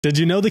Did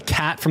you know the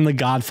cat from The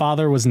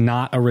Godfather was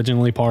not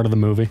originally part of the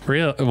movie?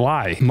 Real?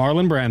 Why?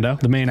 Marlon Brando,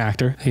 the main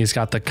actor, He's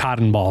got the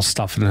cotton ball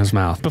stuff in his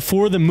mouth.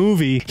 before the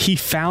movie, he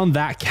found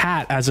that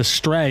cat as a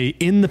stray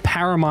in the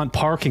Paramount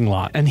parking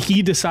lot, and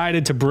he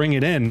decided to bring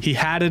it in. He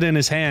had it in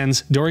his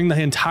hands during the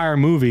entire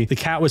movie. The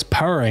cat was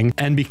purring,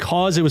 and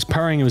because it was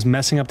purring, it was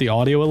messing up the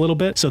audio a little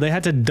bit, so they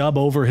had to dub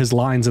over his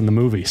lines in the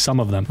movie, some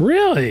of them.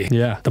 Really?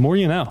 Yeah, the more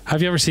you know.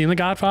 Have you ever seen The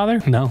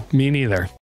Godfather? No. Me neither.